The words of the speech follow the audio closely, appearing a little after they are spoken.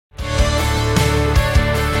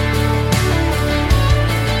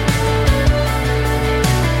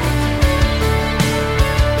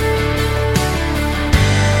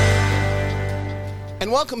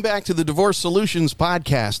And welcome back to the Divorce Solutions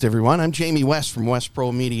Podcast, everyone. I'm Jamie West from West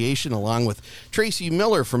Pro Mediation, along with Tracy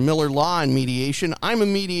Miller from Miller Law and Mediation. I'm a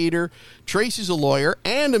mediator. Tracy's a lawyer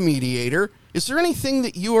and a mediator. Is there anything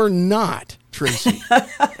that you are not, Tracy?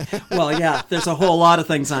 Well, yeah, there's a whole lot of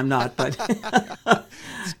things I'm not, but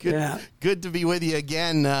it's good, good to be with you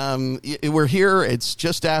again. We're here. It's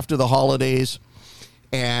just after the holidays,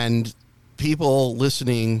 and people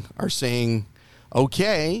listening are saying,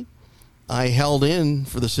 okay, I held in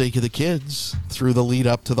for the sake of the kids through the lead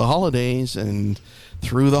up to the holidays and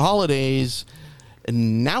through the holidays.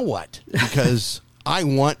 And now what? Because I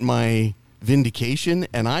want my vindication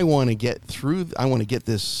and I want to get through. I want to get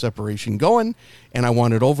this separation going and I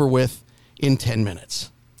want it over with in 10 minutes.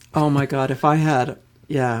 Oh my God. If I had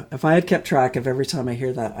kept track of every time I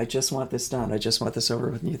hear that, I just want this done. I just want this over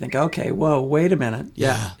with. And you think, okay, whoa, wait a minute.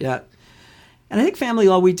 Yeah. And I think family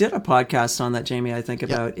law, we did a podcast on that, Jamie, I think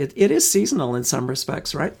about it. It is seasonal in some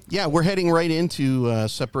respects, right? Yeah, we're heading right into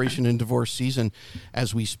separation and divorce season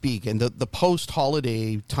as we speak. And the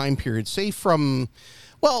post-holiday time period, say from,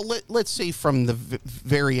 well, let's say from the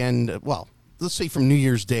very end, well, let's say from New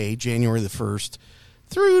Year's Day, January the 1st,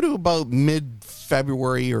 through to about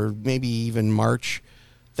mid-February or maybe even March,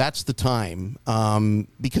 that's the time.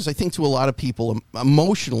 Because I think to a lot of people,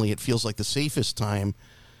 emotionally, it feels like the safest time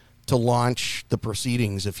to launch the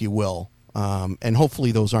proceedings, if you will. And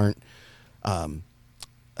hopefully those aren't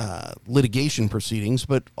litigation proceedings,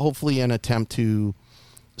 but hopefully an attempt to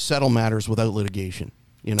settle matters without litigation,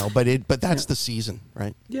 but that's the season,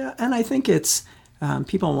 right? Yeah. And I think it's,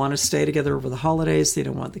 people want to stay together over the holidays. They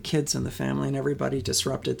don't want the kids and the family and everybody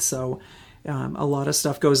disrupted. So a lot of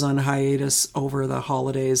stuff goes on hiatus over the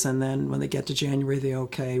holidays. And then when they get to January,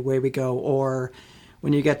 okay, away we go. Or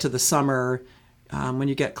when you get to the summer, when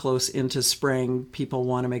you get close into spring, people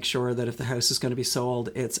want to make sure that if the house is going to be sold,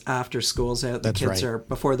 it's after school's out. The kids are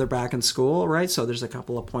before they're back in school, right? So there's a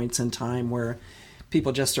couple of points in time where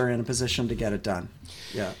people just are in a position to get it done.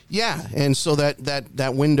 Yeah. And so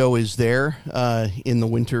that window is there in the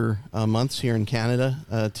winter months here in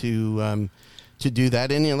Canada to do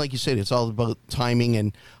that. And like you said, it's all about timing,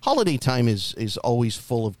 and holiday time is always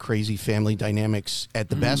full of crazy family dynamics at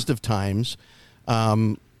the best of times.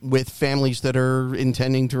 With families that are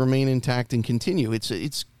intending to remain intact and continue. It's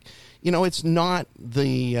not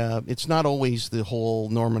always the whole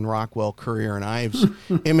Norman Rockwell Currier and Ives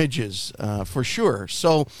images, for sure.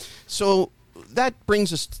 So that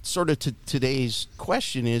brings us sort of to today's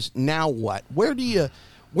question is, now what? Where do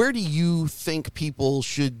you think people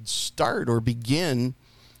should start or begin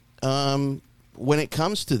when it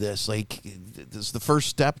comes to this? Like, is the first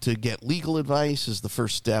step to get legal advice? Is the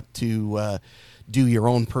first step to do your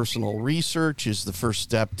own personal research? Is the first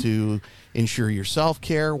step to ensure your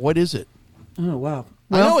self-care? What is it? Oh, wow.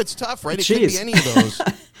 Well, I know it's tough, right? It could be any of those.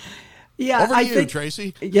 Yeah. Over to you,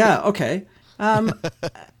 Tracy. Yeah, okay.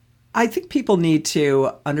 I think people need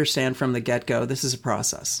to understand from the get-go, this is a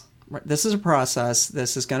process. This is a process.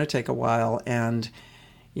 This is going to take a while. And,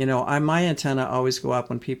 my antenna always go up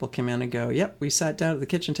when people come in and go, yep, we sat down at the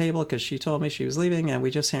kitchen table because she told me she was leaving and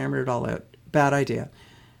we just hammered it all out. Bad idea.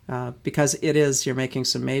 Because you're making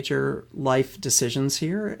some major life decisions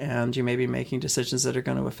here, and you may be making decisions that are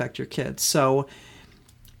going to affect your kids. So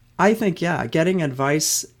I think, getting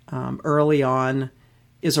advice early on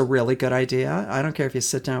is a really good idea. I don't care if you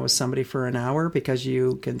sit down with somebody for an hour, because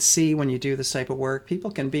you can see when you do this type of work,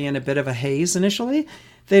 people can be in a bit of a haze initially.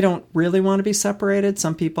 They don't really want to be separated.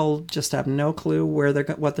 Some people just have no clue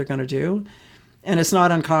what they're going to do. And it's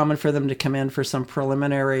not uncommon for them to come in for some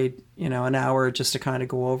preliminary, an hour just to kind of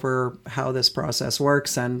go over how this process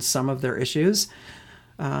works and some of their issues.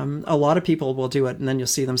 A lot of people will do it, and then you'll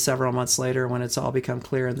see them several months later when it's all become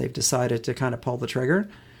clear and they've decided to kind of pull the trigger.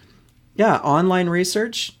 Yeah, online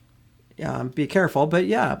research, be careful. But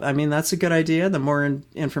that's a good idea. The more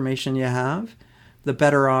information you have, the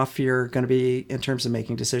better off you're going to be in terms of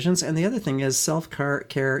making decisions. And the other thing is self-care.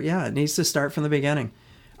 It needs to start from the beginning.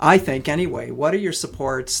 I think, anyway. What are your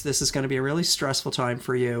supports? This is going to be a really stressful time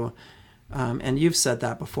for you. And you've said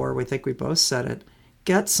that before. We think we both said it.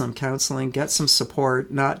 Get some counseling, get some support,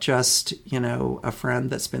 not just, a friend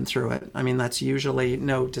that's been through it. I mean, that's usually,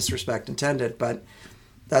 no disrespect intended, but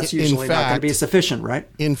that's usually not going to be sufficient, right?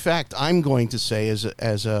 In fact, I'm going to say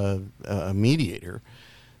as a mediator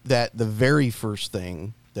that the very first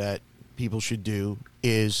thing that people should do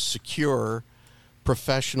is secure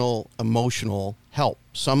professional emotional help,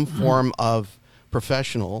 some form of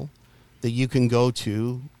professional that you can go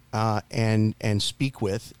to and speak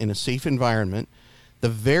with in a safe environment. The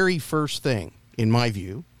very first thing, in my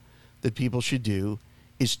view, that people should do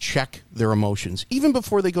is check their emotions, even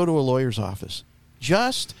before they go to a lawyer's office.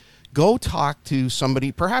 just go talk to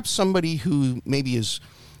somebody, perhaps somebody who maybe is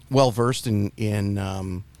well versed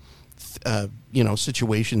in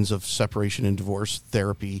situations of separation and divorce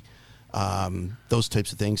therapy, those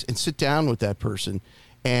types of things, and sit down with that person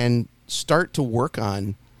and start to work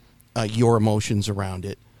on your emotions around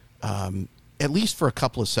it, at least for a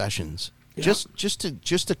couple of sessions. Yeah.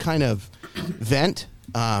 Just to kind of vent,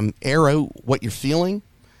 air out what you're feeling,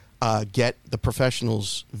 get the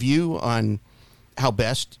professional's view on how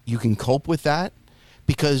best you can cope with that.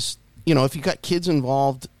 Because, if you got kids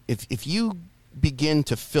involved, if you begin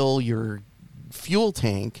to fill your fuel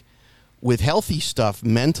tank with healthy stuff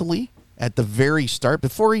mentally at the very start,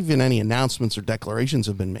 before even any announcements or declarations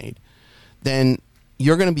have been made, then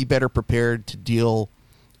you're going to be better prepared to deal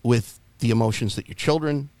with the emotions that your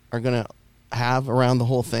children are going to have around the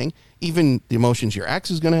whole thing, even the emotions your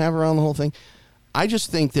ex is going to have around the whole thing. I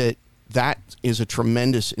just think that is a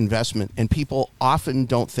tremendous investment, and people often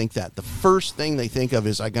don't think that. The first thing they think of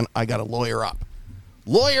is, I got to lawyer up.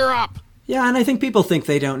 Lawyer up! Yeah, and I think people think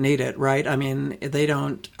they don't need it, right? I mean, they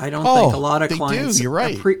don't. I don't think a lot of clients do. You're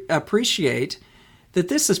right. Appreciate that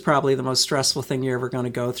this is probably the most stressful thing you're ever going to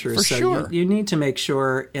go through. For so sure. You need to make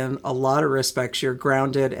sure, in a lot of respects, you're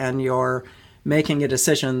grounded and you're making a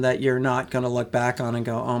decision that you're not going to look back on and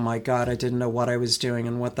go, oh my God, I didn't know what I was doing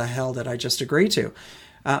and what the hell did I just agree to?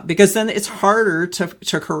 Because then it's harder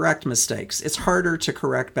to correct mistakes. It's harder to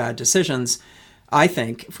correct bad decisions, I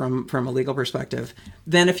think, from a legal perspective,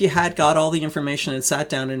 than if you had got all the information and sat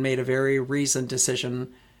down and made a very reasoned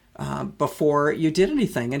decision before you did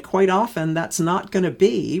anything. And quite often that's not going to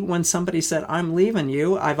be when somebody said, I'm leaving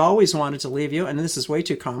you. I've always wanted to leave you. And this is way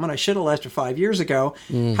too common. I should have left you 5 years ago.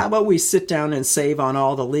 How about we sit down and save on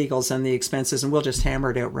all the legals and the expenses and we'll just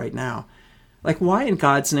hammer it out right now? Like, why in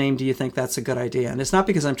God's name do you think that's a good idea? And it's not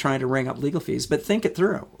because I'm trying to ring up legal fees, but think it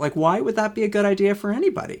through. Like, why would that be a good idea for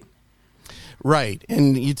anybody? Right.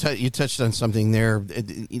 And you touched on something there.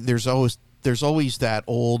 There's always that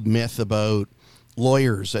old myth about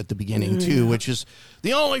lawyers at the beginning too, which is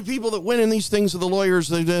the only people that win in these things are the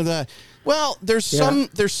lawyers. Well, there's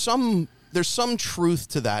some truth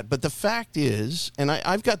to that, but the fact is, and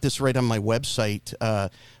I've got this right on my website,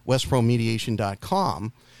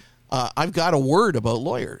 westpromediation.com. I've got a word about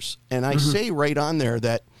lawyers, and I say right on there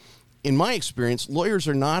that, in my experience, lawyers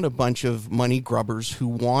are not a bunch of money grubbers who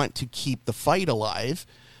want to keep the fight alive.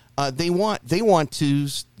 They want to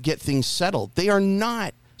get things settled. They are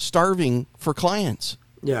not starving for clients.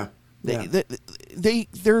 Yeah.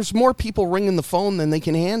 There's more people ringing the phone than they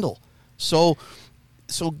can handle. So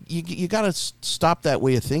you got to stop that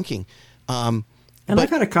way of thinking. I've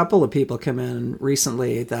had a couple of people come in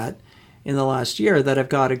recently that, in the last year, that have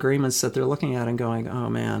got agreements that they're looking at and going, oh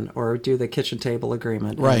man, or do the kitchen table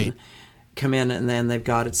agreement. Right. And come in and then they've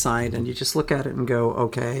got it signed and you just look at it and go,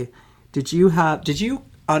 okay, did you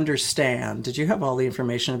understand, did you have all the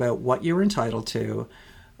information about what you were entitled to,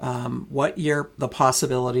 what the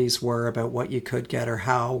possibilities were about what you could get, or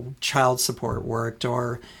how child support worked,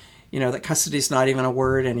 or, that custody's not even a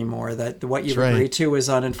word anymore, that what you've agreed to is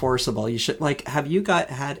unenforceable. You should, have you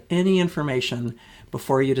had any information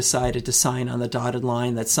before you decided to sign on the dotted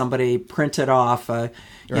line that somebody printed off a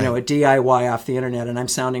DIY off the internet? And I'm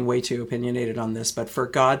sounding way too opinionated on this, but for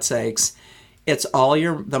God's sakes, it's all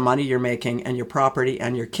the money you're making and your property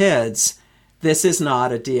and your kids. This is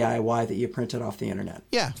not a DIY that you printed off the internet.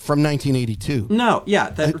 Yeah, from 1982. No,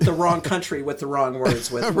 yeah, the wrong country with the wrong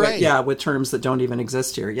words, with terms that don't even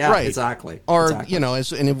exist here. Yeah, right. Exactly. Or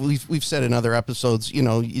and we've said in other episodes,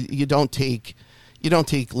 you don't take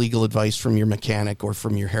legal advice from your mechanic or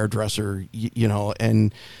from your hairdresser,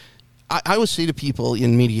 and I always say to people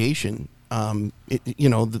in mediation, one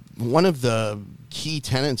of the key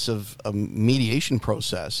tenets of a mediation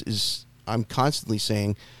process is, I'm constantly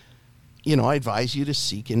saying, I advise you to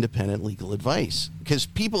seek independent legal advice, because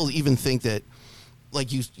people even think that, like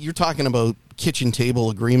you're talking about kitchen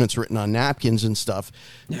table agreements written on napkins and stuff.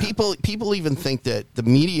 Yeah. People even think that the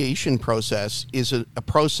mediation process is a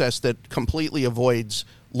process that completely avoids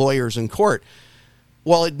lawyers in court.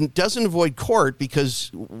 Well, it doesn't avoid court,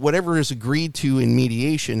 because whatever is agreed to in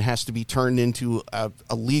mediation has to be turned into a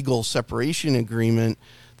legal separation agreement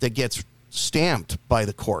that gets stamped by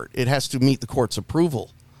the court. It has to meet the court's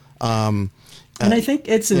approval. And I think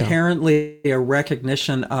it's inherently a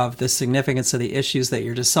recognition of the significance of the issues that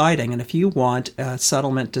you're deciding. And if you want a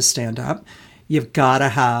settlement to stand up, you've got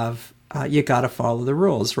to follow the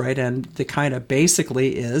rules, right? And the kind of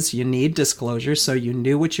basically is, you need disclosure. So you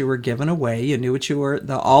knew what you were giving away. You knew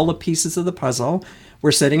all the pieces of the puzzle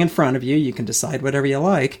were sitting in front of you. You can decide whatever you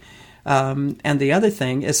like. And the other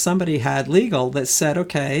thing is somebody had legal that said,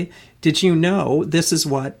 okay, did you know this is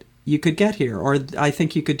what you could get here? Or I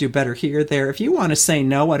think you could do better here, there. If you want to say,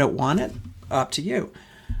 no, I don't want it, up to you.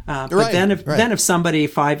 But then if somebody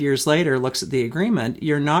 5 years later looks at the agreement,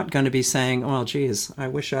 you're not going to be saying, well, geez, I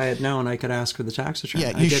wish I had known I could ask for the tax return.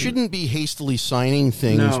 Yeah, you shouldn't be hastily signing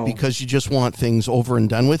things because you just want things over and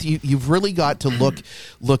done with. You've really got to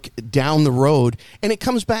look down the road. And it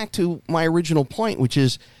comes back to my original point, which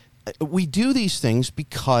is we do these things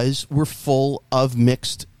because we're full of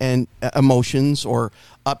mixed and emotions or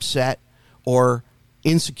upset or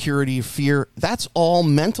insecurity or fear. That's all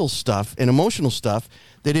mental stuff and emotional stuff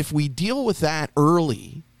that if we deal with that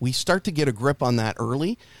early, we start to get a grip on that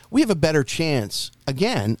early, we have a better chance,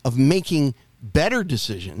 again, of making better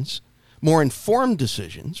decisions, more informed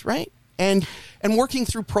decisions, right? And working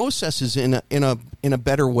through processes in a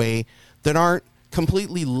better way that aren't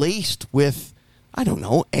completely laced with, I don't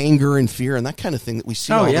know, anger and fear and that kind of thing that we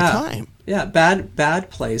see all the time. Yeah,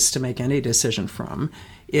 bad place to make any decision from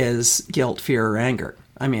is guilt, fear, or anger.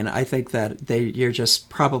 I mean, I think that you're just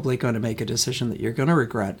probably going to make a decision that you're going to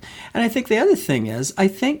regret. And I think the other thing is, I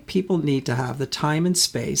think people need to have the time and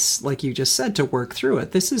space, like you just said, to work through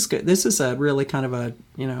it. This is good. This is a really kind of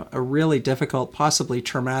a really difficult, possibly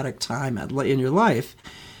traumatic time in your life.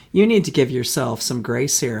 You need to give yourself some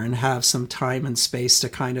grace here and have some time and space to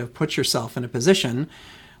kind of put yourself in a position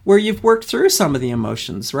where you've worked through some of the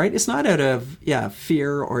emotions, right? It's not out of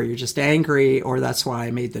fear or you're just angry or that's why I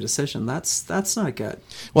made the decision. That's not good.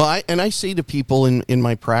 Well, I say to people in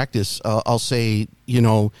my practice, I'll say,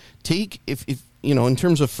 take if in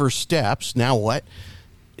terms of first steps. Now what?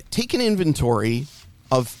 Take an inventory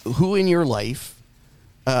of who in your life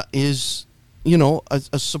is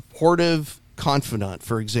a supportive confidant,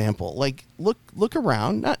 for example. Like look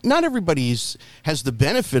around. Not everybody has the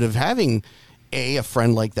benefit of having a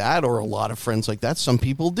friend like that or a lot of friends like that. Some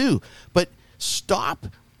people do. But stop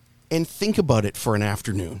and think about it for an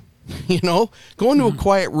afternoon. Go into a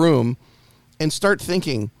quiet room and start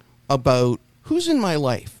thinking about who's in my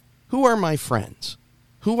life, who are my friends,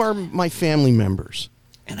 who are my family members.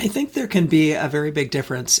 And I think there can be a very big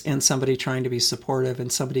difference in somebody trying to be supportive and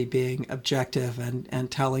somebody being objective and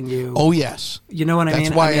telling you. Oh, yes. You know what I mean?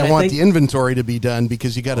 That's why I want the inventory to be done,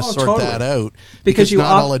 because you got to sort that out. Because not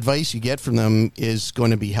all advice you get from them is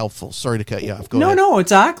going to be helpful. Sorry to cut you off. Go ahead. No,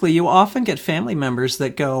 exactly. You often get family members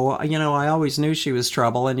that go, I always knew she was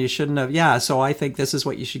trouble and you shouldn't have. Yeah, so I think this is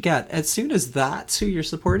what you should get. As soon as that's who your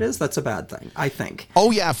support is, that's a bad thing, I think.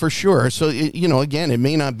 Oh, yeah, for sure. So, again, it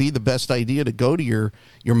may not be the best idea to go to your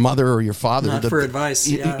mother or your father not for advice,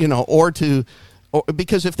 or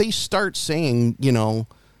because if they start saying,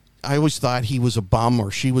 I always thought he was a bum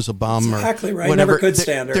or she was a bum exactly or right. whatever, Never could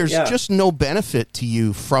stand her. There's just no benefit to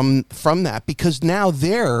you from that, because now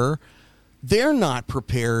they're not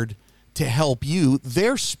prepared to help you.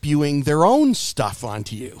 They're spewing their own stuff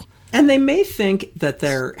onto you. And they may think that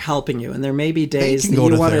they're helping you, and there may be days that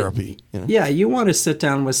you want therapy. Yeah, you want to sit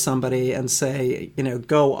down with somebody and say,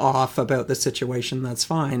 go off about the situation. That's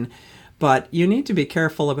fine, but you need to be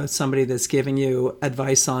careful about somebody that's giving you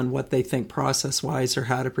advice on what they think process-wise or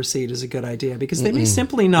how to proceed is a good idea, because they may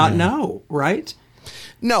simply not know, right?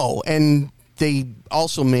 No, and they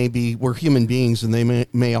also we're human beings, and they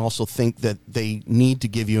may also think that they need to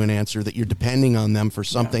give you an answer, that you're depending on them for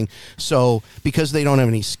something. Yeah. So because they don't have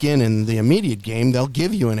any skin in the immediate game, they'll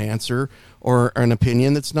give you an answer or an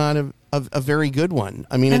opinion that's not a very good one.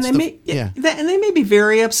 I mean, and they may be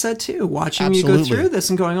very upset too, watching you go through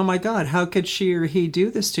this and going, oh my God, how could she or he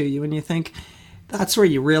do this to you? And you think, that's where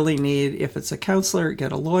you really need, if it's a counselor,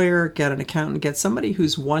 get a lawyer, get an accountant, get somebody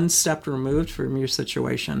who's one step removed from your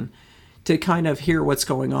situation to kind of hear what's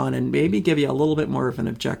going on and maybe give you a little bit more of an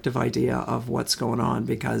objective idea of what's going on.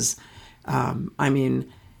 Because,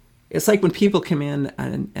 it's like when people come in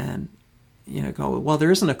and go, well,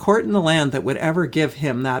 there isn't a court in the land that would ever give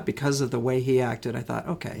him that because of the way he acted. I thought,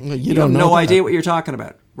 okay, you have no idea what you're talking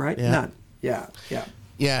about, right? Yeah. None. Yeah.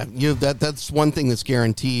 Yeah, that's one thing that's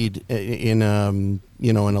guaranteed in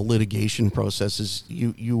a litigation process is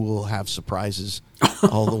you will have surprises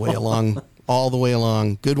all the way along. All the way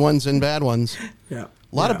along, good ones and bad ones. Yeah,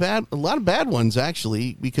 a lot of bad ones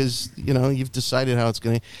actually, because you've decided how it's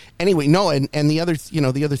going to. Anyway, no, and the other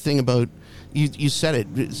thing about you said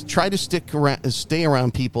it. Try to stay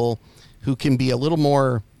around people who can be a little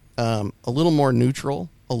more neutral,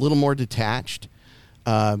 a little more detached,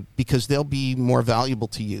 because they'll be more valuable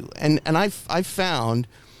to you. And I've found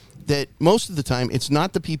that most of the time it's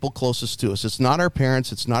not the people closest to us. It's not our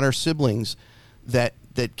parents. It's not our siblings that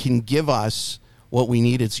can give us what we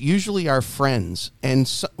need. It's usually our friends. And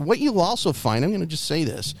what you'll also find, I'm going to just say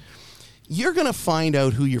this, you're going to find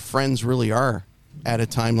out who your friends really are at a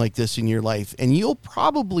time like this in your life. And you'll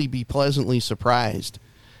probably be pleasantly surprised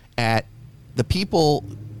at the people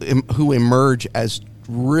who emerge as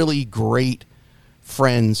really great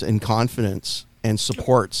friends and confidence and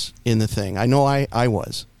supports in the thing. I know I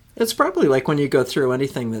was. It's probably like when you go through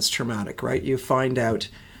anything that's traumatic, right? You find out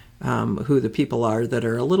who the people are that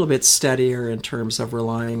are a little bit steadier in terms of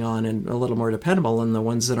relying on and a little more dependable than the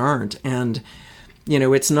ones that aren't. And, you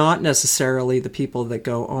know, it's not necessarily the people that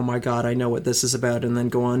go, oh my God, I know what this is about, and then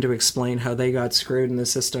go on to explain how they got screwed in the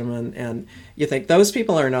system. And you think those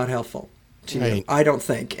people are not helpful to you. I don't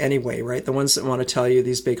think, anyway, right? The ones that want to tell you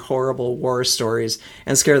these big, horrible war stories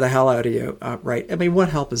and scare the hell out of you, right? I mean, what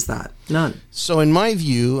help is that? None. So in my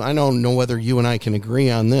view, I don't know whether you and I can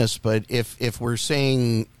agree on this, but if we're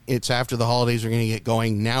saying it's after the holidays are going to get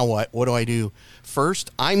going, now what? What do I do?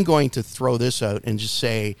 First, I'm going to throw this out and just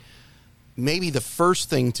say maybe the first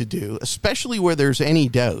thing to do, especially where there's any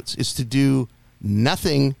doubts, is to do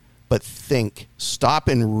nothing but think. Stop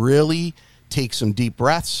and really take some deep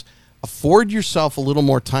breaths. Afford yourself a little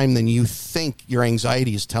more time than you think your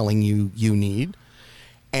anxiety is telling you need,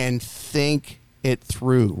 and think it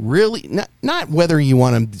through. Really, not whether you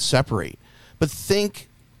want to separate, but think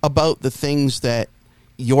about the things that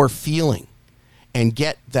you're feeling and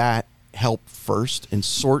get that help first and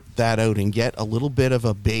sort that out and get a little bit of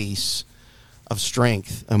a base of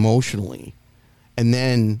strength emotionally, and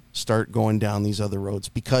then start going down these other roads,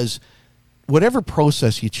 because whatever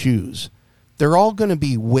process you choose, they're all going to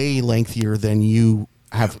be way lengthier than you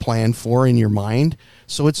have planned for in your mind.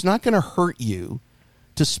 So it's not going to hurt you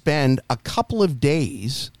to spend a couple of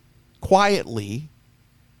days quietly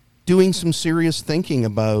doing some serious thinking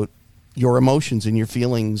about your emotions and your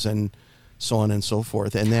feelings and so on and so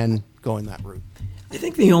forth, and then going that route. I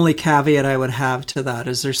think the only caveat I would have to that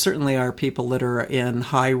is there certainly are people that are in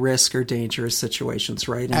high risk or dangerous situations,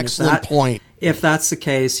 right? And excellent point. If that's the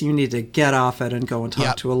case, you need to get off it and go and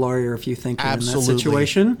talk to a lawyer if you think you're in that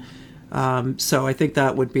situation. So I think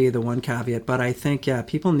that would be the one caveat. But I think,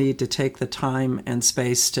 people need to take the time and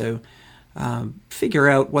space to figure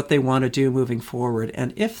out what they want to do moving forward.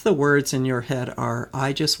 And if the words in your head are,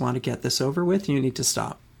 I just want to get this over with, you need to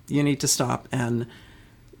stop. You need to stop and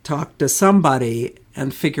talk to somebody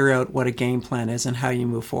and figure out what a game plan is and how you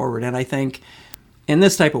move forward. And I think in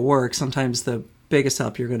this type of work, sometimes the biggest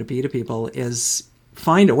help you're going to be to people is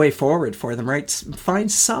find a way forward for them, right?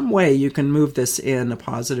 Find some way you can move this in a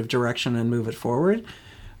positive direction and move it forward,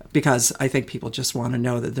 because I think people just want to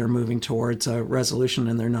know that they're moving towards a resolution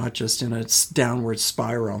and they're not just in a downward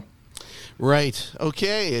spiral. Right.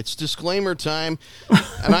 Okay, it's disclaimer time,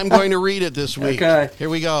 and I'm going to read it this week. Okay. Here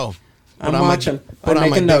we go. I'm watching. Put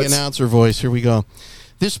on my big announcer voice. Here we go.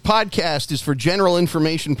 This podcast is for general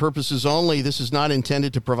information purposes only. This is not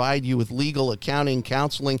intended to provide you with legal, accounting,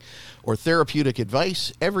 counseling, or therapeutic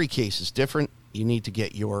advice. Every case is different. You need to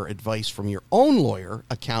get your advice from your own lawyer,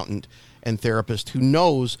 accountant, and therapist who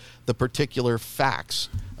knows the particular facts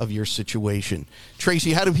of your situation.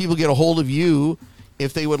 Tracy, how do people get a hold of you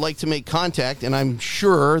if they would like to make contact? And I'm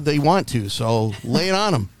sure they want to, so lay it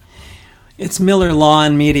on them. It's Miller Law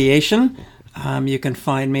and Mediation. You can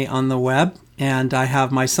find me on the web, and I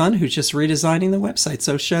have my son who's just redesigning the website,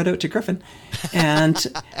 so shout out to Griffin. And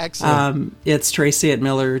excellent. It's Tracy at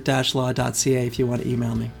miller-law.ca if you want to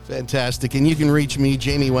email me. Fantastic. And you can reach me,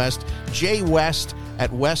 Jamie West, jwest at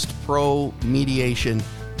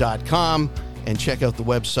westpromediation.com, and check out the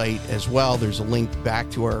website as well. There's a link back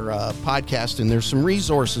to our podcast, and there's some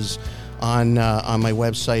resources on my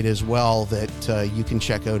website as well that you can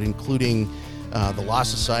check out, including the Law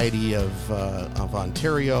Society of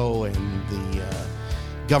Ontario and the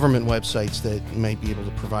government websites that might be able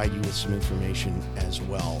to provide you with some information as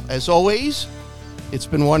well. As always, it's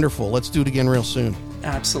been wonderful. Let's do it again real soon.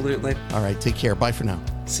 Absolutely. All right, take care. Bye for now.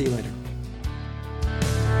 See you later.